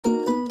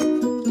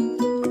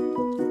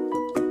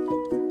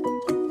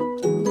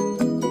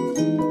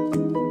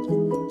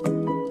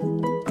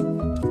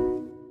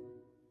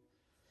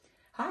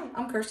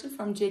Kirsten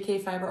from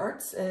JK Fiber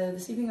Arts.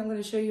 This evening I'm going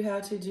to show you how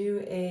to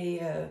do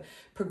a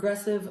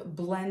progressive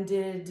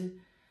blended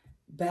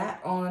bat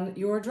on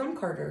your drum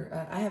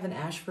carder. I have an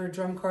Ashford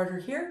drum carder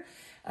here.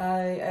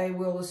 I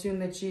will assume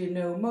that you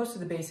know most of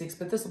the basics,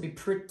 but this will be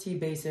pretty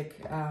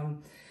basic.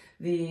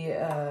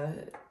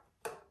 The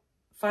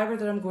fiber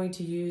that I'm going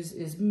to use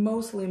is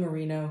mostly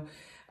merino.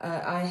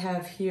 I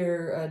have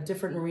here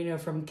different merino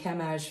from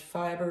Camage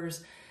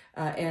Fibers.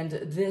 And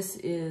this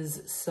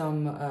is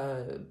some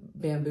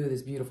bamboo,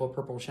 this beautiful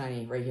purple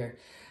shiny right here.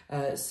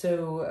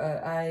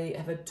 I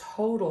have a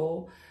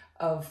total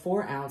of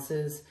 4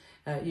 ounces.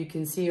 You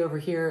can see over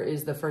here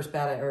is the first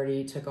bat I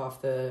already took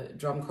off the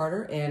drum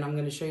carder, and I'm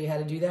going to show you how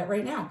to do that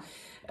right now.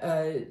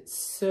 There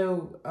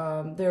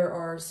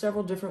are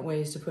several different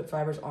ways to put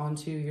fibers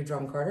onto your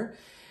drum carder.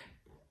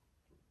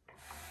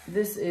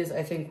 This is,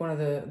 I think, one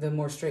of the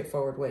more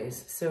straightforward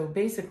ways. So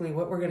basically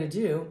what we're going to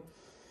do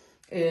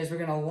is we're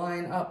going to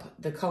line up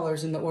the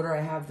colors in the order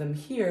I have them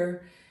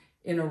here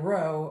in a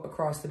row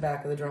across the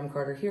back of the drum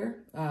carder here.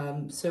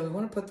 So we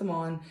want to put them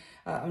on.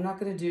 I'm not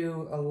going to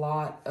do a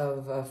lot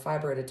of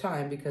fiber at a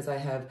time because I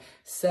have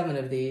 7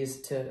 of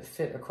these to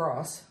fit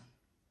across.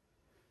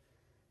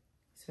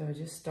 So I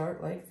just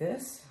start like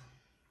this.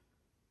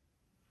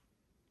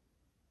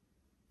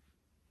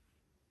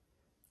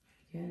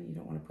 Again, you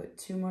don't want to put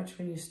too much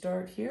when you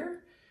start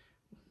here.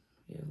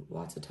 You have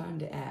lots of time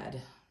to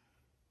add.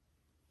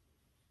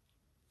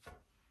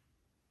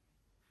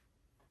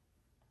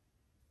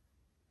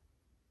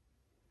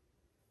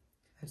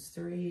 That's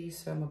 3,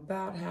 so I'm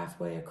about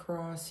halfway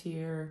across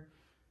here.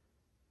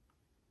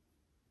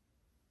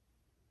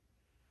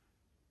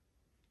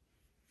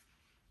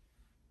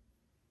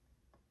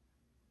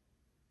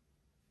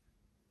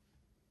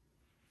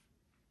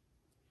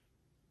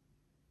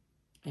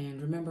 And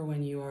remember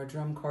when you are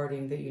drum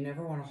carding that you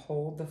never want to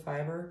hold the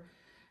fiber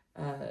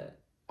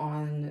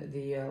on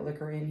the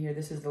liquor in here.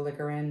 This is the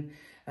liquor in.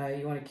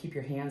 You want to keep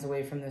your hands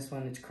away from this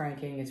one. It's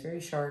cranking, it's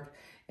very sharp.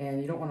 And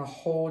you don't want to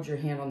hold your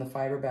hand on the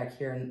fiber back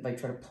here and like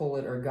try to pull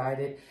it or guide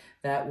it.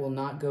 That will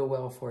not go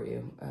well for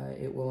you.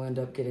 It will end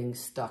up getting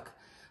stuck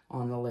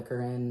on the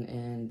liquor end,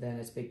 and then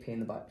it's a big pain in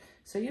the butt.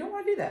 So you don't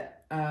want to do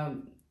that.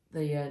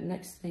 The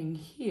next thing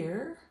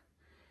here.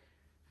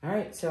 All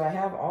right, so I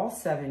have all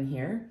 7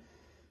 here.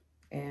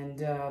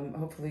 And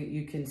hopefully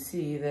you can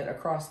see that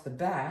across the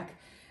back,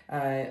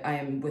 I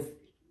am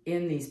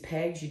within these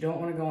pegs. You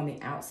don't want to go on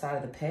the outside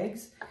of the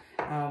pegs.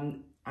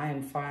 I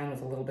am fine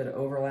with a little bit of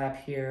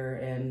overlap here,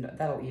 and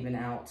that'll even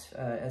out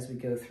as we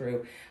go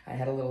through. I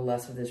had a little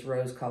less of this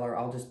rose color.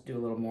 I'll just do a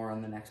little more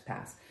on the next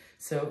pass.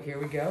 So here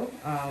we go.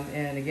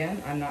 And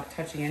again, I'm not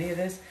touching any of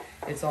this.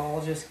 It's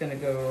all just gonna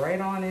go right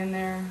on in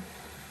there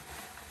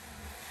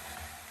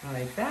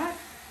like that.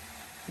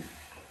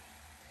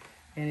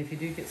 And if you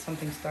do get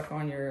something stuck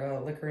on your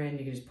liquor end,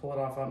 you can just pull it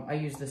off. I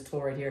use this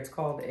tool right here. It's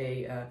called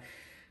a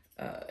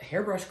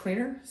hairbrush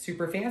cleaner,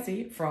 super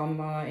fancy, from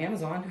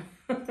Amazon.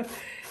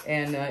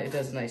 And it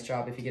does a nice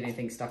job if you get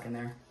anything stuck in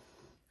there.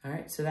 All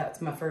right, so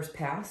that's my first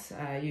pass.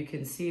 You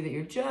can see that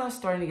you're just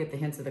starting to get the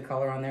hints of the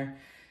color on there.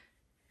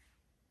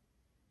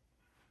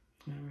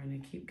 And we're gonna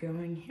keep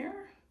going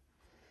here.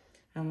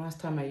 And last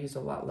time I used a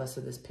lot less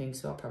of this pink,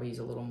 so I'll probably use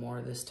a little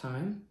more this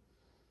time.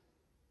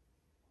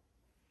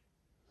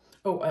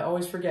 Oh, I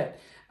always forget.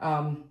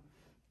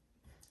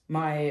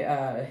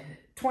 My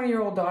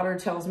 20-year-old daughter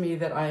tells me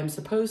that I am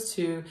supposed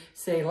to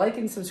say like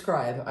and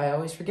subscribe. I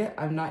always forget.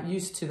 I'm not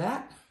used to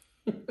that.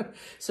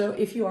 So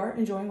if you are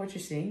enjoying what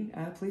you're seeing,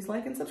 please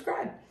like and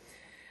subscribe.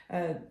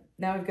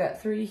 Now we've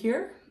got 3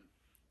 here,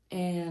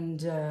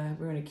 and we're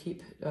going to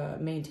keep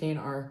maintain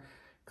our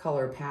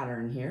color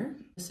pattern here.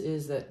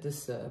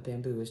 This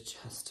bamboo is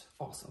just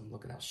awesome.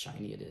 Look at how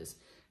shiny it is.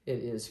 It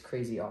is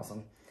crazy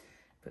awesome.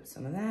 Put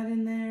some of that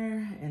in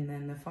there, and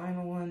then the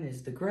final one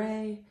is the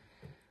gray.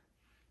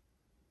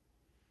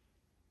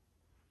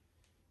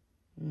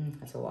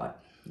 That's a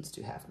lot. Let's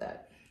do half of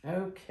that.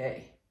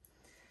 Okay.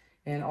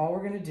 And all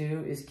we're going to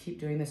do is keep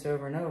doing this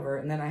over and over.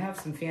 And then I have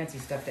some fancy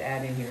stuff to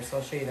add in here, so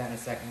I'll show you that in a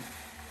second.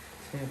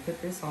 So I'm going to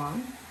put this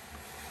on.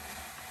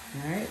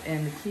 All right.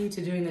 And the key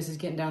to doing this is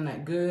getting down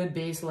that good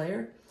base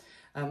layer.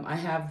 I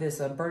have this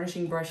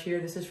burnishing brush here.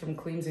 This is from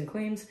Cleans and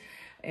Cleans.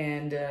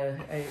 And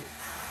I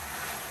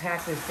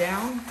pack this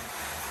down.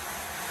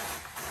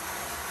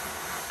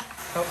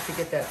 Helps to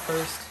get that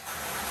first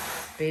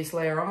base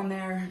layer on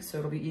there, so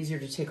it'll be easier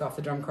to take off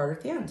the drum carder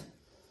at the end.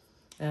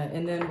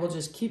 And then we'll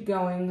just keep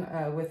going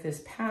with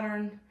this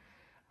pattern.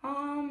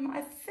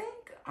 I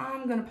think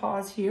I'm gonna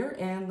pause here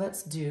and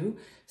let's do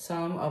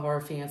some of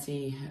our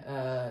fancy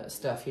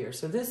stuff here.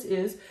 So this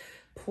is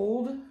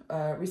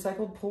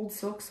recycled pulled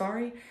silk,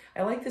 sorry.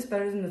 I like this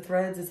better than the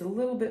threads. It's a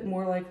little bit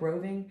more like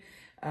roving.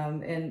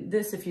 And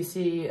this, if you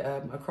see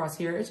across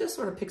here, it just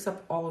sort of picks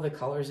up all of the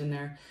colors in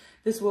there.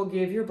 This will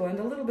give your blend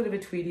a little bit of a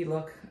tweedy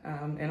look.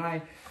 And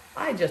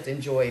I just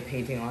enjoy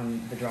painting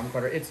on the drum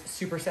carder. It's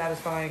super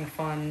satisfying,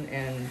 fun,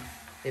 and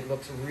it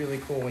looks really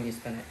cool when you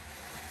spin it.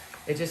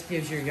 It just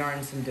gives your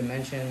yarn some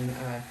dimension.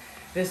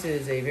 This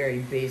is a very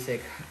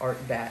basic art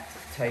bat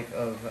type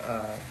of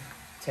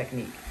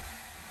technique.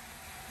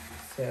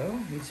 So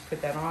you just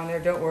put that on there.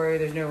 Don't worry,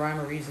 there's no rhyme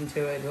or reason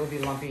to it. It'll be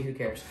lumpy, who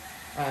cares?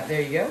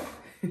 There you go.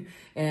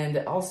 And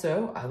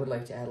also, I would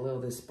like to add a little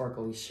of this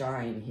sparkly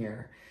shine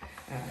here.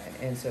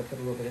 And so put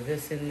a little bit of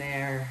this in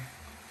there.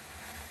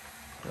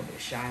 A little bit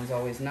of shine's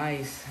always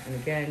nice. And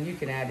again, you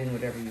can add in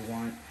whatever you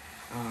want.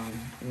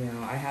 You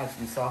know, I have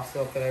some soft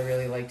silk that I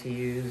really like to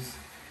use.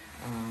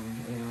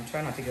 You know,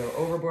 try not to go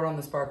overboard on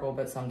the sparkle,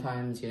 but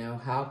sometimes, you know,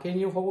 how can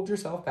you hold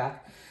yourself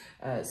back?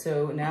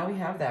 So now we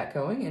have that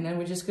going, and then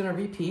we're just gonna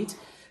repeat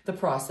the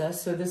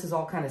process. So this is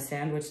all kind of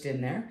sandwiched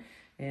in there.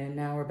 And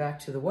now we're back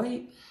to the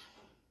white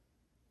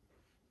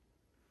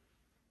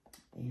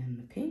and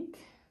the pink.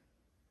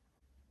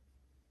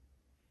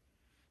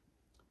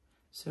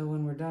 So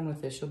when we're done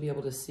with this, you'll be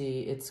able to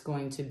see it's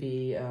going to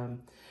be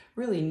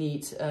really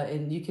neat.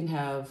 And you can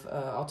have,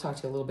 I'll talk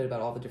to you a little bit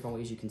about all the different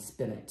ways you can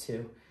spin it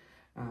too.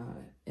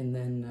 And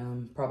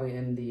then probably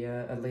in the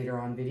later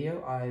on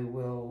video, I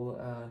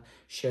will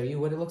show you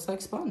what it looks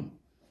like spun.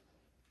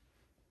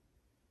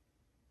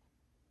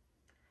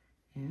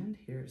 And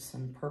here's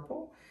some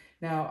purple.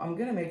 Now I'm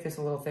gonna make this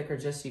a little thicker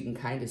just so you can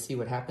kind of see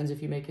what happens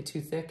if you make it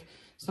too thick.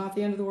 It's not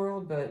the end of the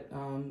world, but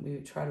we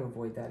try to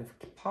avoid that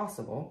if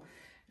possible.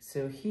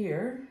 So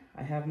here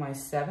I have my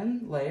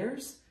 7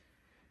 layers,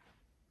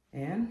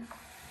 and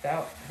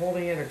without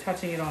holding it or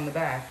touching it on the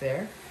back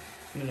there,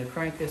 I'm gonna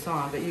crank this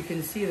on, but you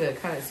can see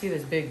see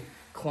this big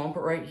clump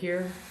right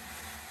here.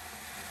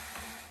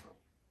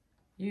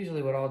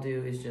 Usually what I'll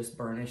do is just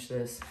burnish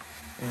this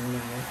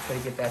and try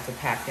to get that to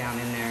pack down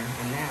in there.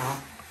 And now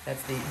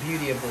that's the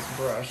beauty of this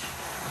brush.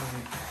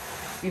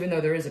 Even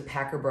though there is a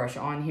packer brush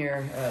on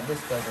here,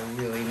 this does a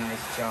really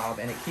nice job,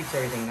 and it keeps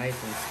everything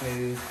nice and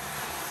smooth.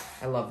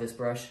 I love this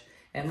brush.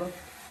 And look,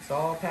 it's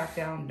all packed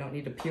down. Don't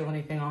need to peel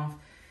anything off.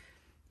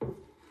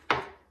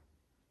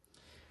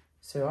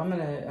 So I'm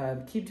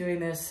gonna keep doing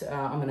this.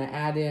 I'm gonna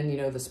add in, you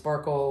know, the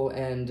sparkle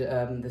and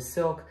the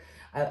silk.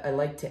 I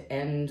like to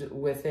end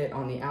with it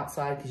on the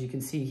outside because you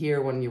can see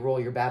here when you roll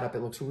your bat up, it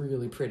looks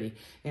really pretty.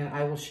 And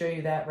I will show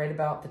you that right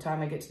about the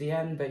time I get to the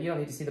end, but you don't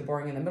need to see the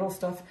boring in the middle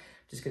stuff.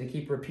 Just gonna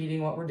keep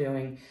repeating what we're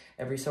doing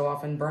every so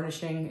often,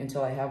 burnishing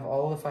until I have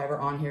all of the fiber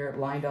on here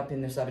lined up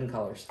in the 7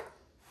 colors.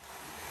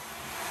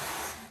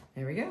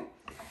 There we go.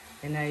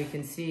 And now you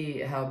can see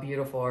how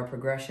beautiful our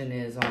progression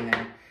is on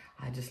there.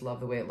 I just love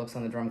the way it looks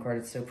on the drum card.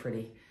 It's so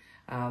pretty.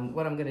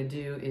 What I'm gonna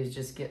do is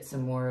just get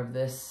some more of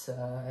this.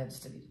 I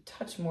just need a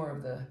touch more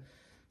of the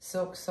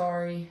silk,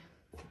 sorry.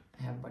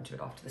 I have a bunch of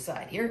it off to the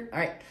side here. All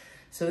right,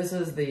 so this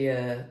is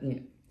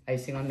the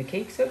icing on the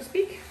cake, so to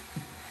speak.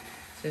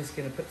 So just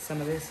gonna put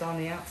some of this on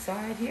the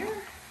outside here.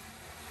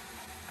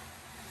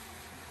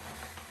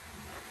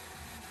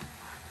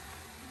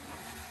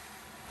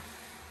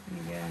 And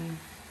again,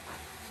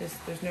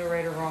 there's no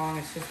right or wrong,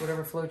 it's just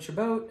whatever floats your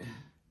boat.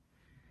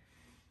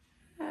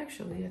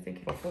 Actually, I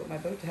think it'll float my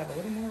boat to have a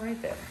little more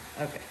right there.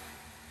 Okay.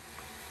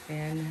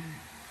 And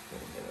a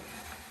little bit of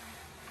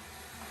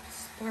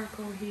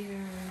sparkle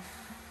here.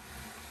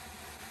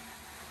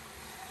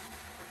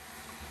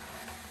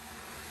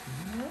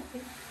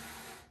 Right.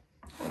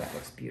 Oh, that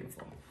looks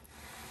beautiful.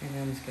 And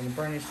I'm just gonna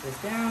burnish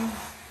this down.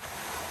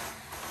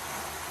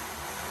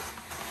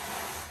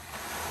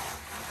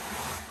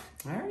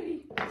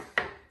 Alrighty.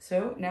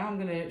 So now I'm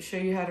gonna show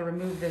you how to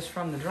remove this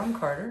from the drum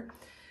carder.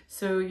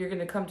 So you're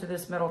gonna come to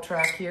this metal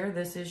track here.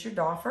 This is your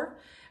doffer.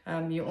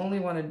 You only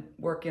wanna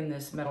work in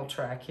this metal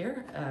track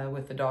here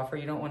with the doffer.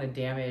 You don't wanna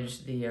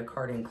damage the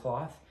carding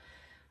cloth.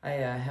 I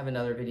have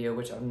another video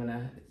which I'm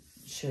gonna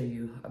show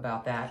you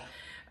about that.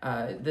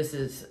 This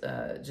is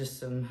just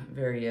some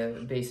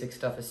very basic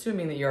stuff,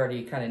 assuming that you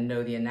already kind of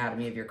know the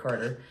anatomy of your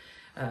carder.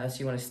 So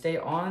you wanna stay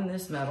on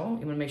this metal.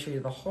 You wanna make sure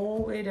you're the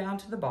whole way down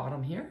to the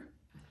bottom here.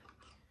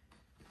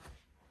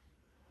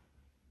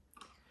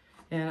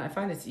 And I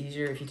find it's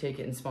easier if you take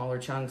it in smaller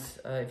chunks.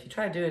 If you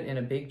try to do it in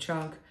a big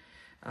chunk,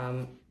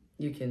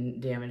 you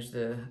can damage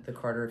the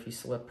carder if you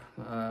slip.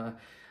 I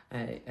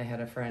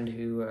had a friend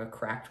who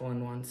cracked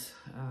one once.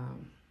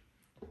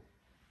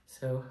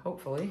 So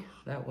hopefully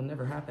that will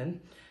never happen.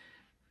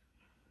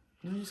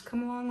 And just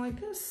come along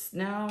like this.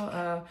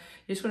 Now,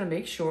 you just wanna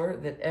make sure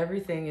that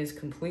everything is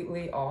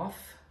completely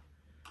off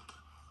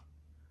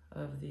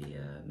of the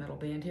metal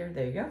band here.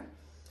 There you go.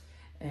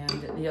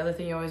 And the other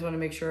thing you always want to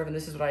make sure of, and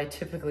this is what I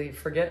typically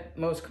forget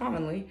most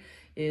commonly,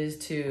 is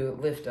to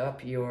lift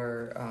up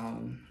your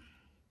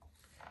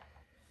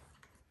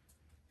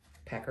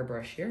packer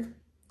brush here.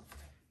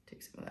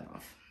 Take some of that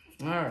off.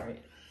 All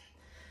right.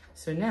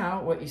 So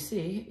now what you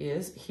see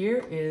is,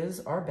 here is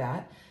our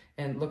bat,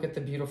 and look at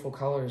the beautiful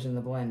colors in the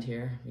blend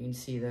here. You can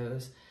see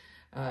those.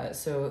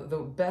 So the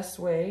best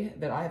way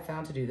that I have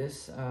found to do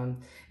this,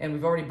 and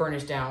we've already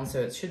burnished down,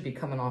 so it should be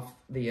coming off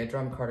the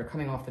drum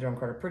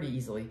carder pretty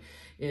easily,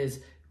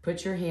 is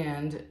put your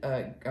hand,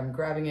 I'm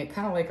grabbing it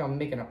kind of like I'm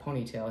making a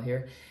ponytail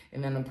here,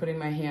 and then I'm putting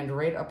my hand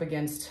right up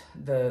against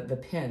the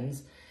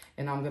pins,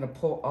 and I'm gonna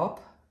pull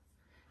up,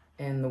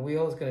 and the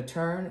wheel is gonna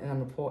turn, and I'm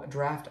gonna pull a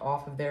draft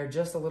off of there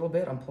just a little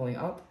bit. I'm pulling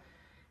up,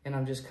 and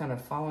I'm just kind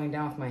of following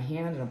down with my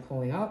hand, and I'm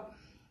pulling up,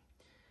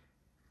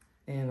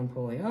 And I'm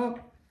pulling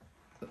up,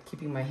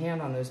 keeping my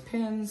hand on those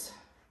pins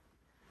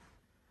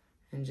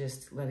and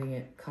just letting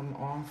it come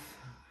off.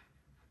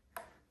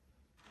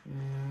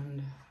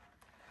 And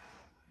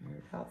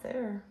right about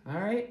there.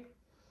 All right.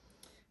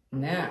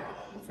 Now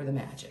for the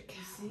magic.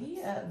 See,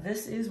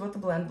 this is what the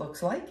blend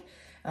looks like.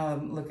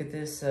 Look at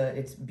this,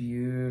 it's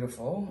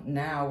beautiful.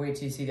 Now wait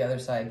till you see the other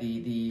side,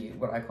 the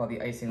what I call the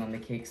icing on the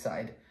cake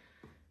side.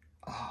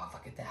 Oh,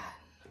 look at that.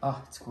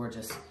 Oh, it's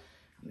gorgeous.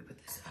 Let me put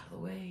this out of the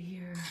way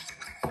here.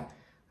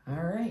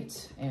 All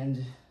right,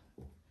 and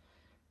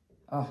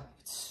oh,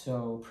 it's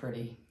so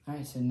pretty. All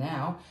right, so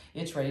now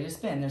it's ready to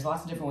spin. There's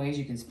lots of different ways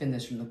you can spin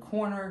this from the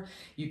corner.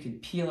 You can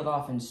peel it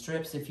off in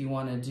strips if you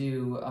want to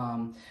do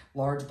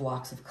large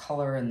blocks of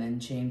color and then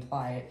chain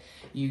ply it.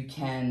 You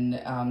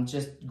can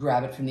just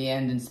grab it from the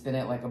end and spin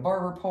it like a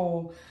barber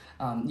pole.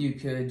 You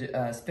could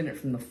spin it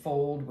from the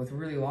fold with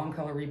really long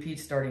color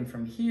repeats starting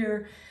from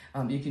here.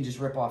 You can just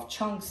rip off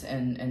chunks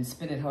and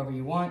spin it however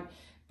you want.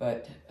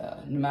 But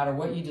no matter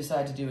what you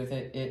decide to do with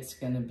it, it's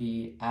going to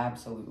be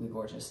absolutely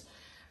gorgeous.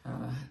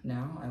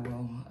 Now I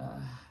will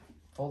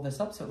fold this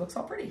up so it looks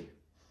all pretty.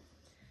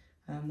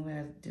 The way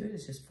I do it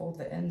is just fold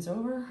the ends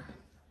over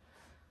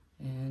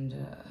and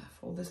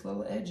fold this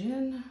little edge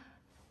in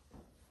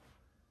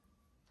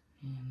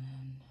and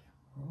then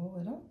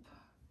roll it up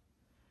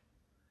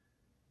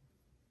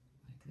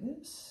like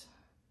this.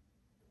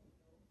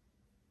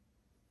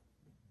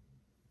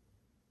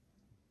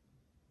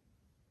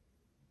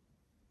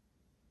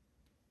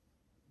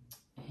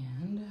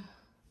 And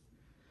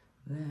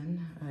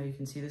then you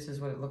can see this is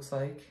what it looks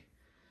like.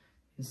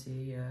 You can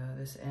see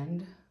this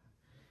end,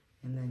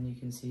 and then you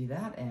can see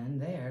that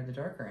end there, the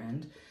darker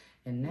end.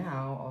 And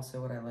now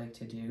also what I like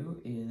to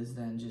do is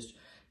then just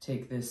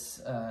take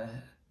this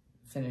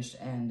finished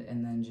end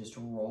and then just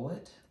roll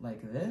it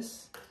like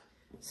this.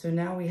 So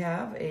now we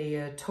have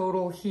a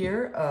total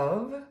here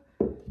of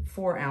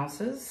 4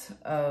 ounces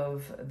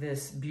of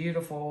this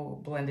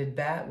beautiful blended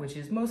Batt, which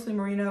is mostly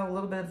merino, a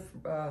little bit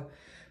of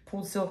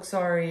pulled silk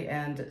sari,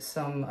 and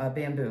some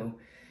bamboo,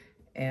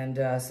 and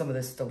some of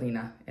this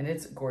stellina, and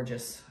it's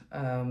gorgeous.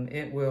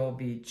 It will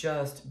be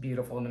just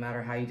beautiful no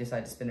matter how you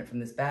decide to spin it from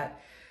this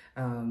Batt.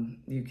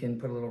 You can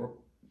put a little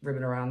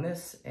ribbon around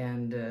this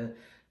and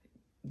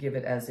give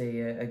it as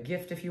a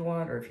gift if you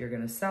want, or if you're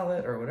going to sell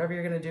it, or whatever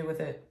you're going to do with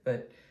it,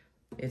 but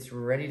it's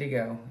ready to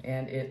go,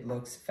 and it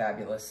looks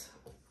fabulous.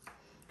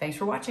 Thanks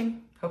for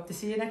watching. Hope to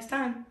see you next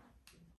time.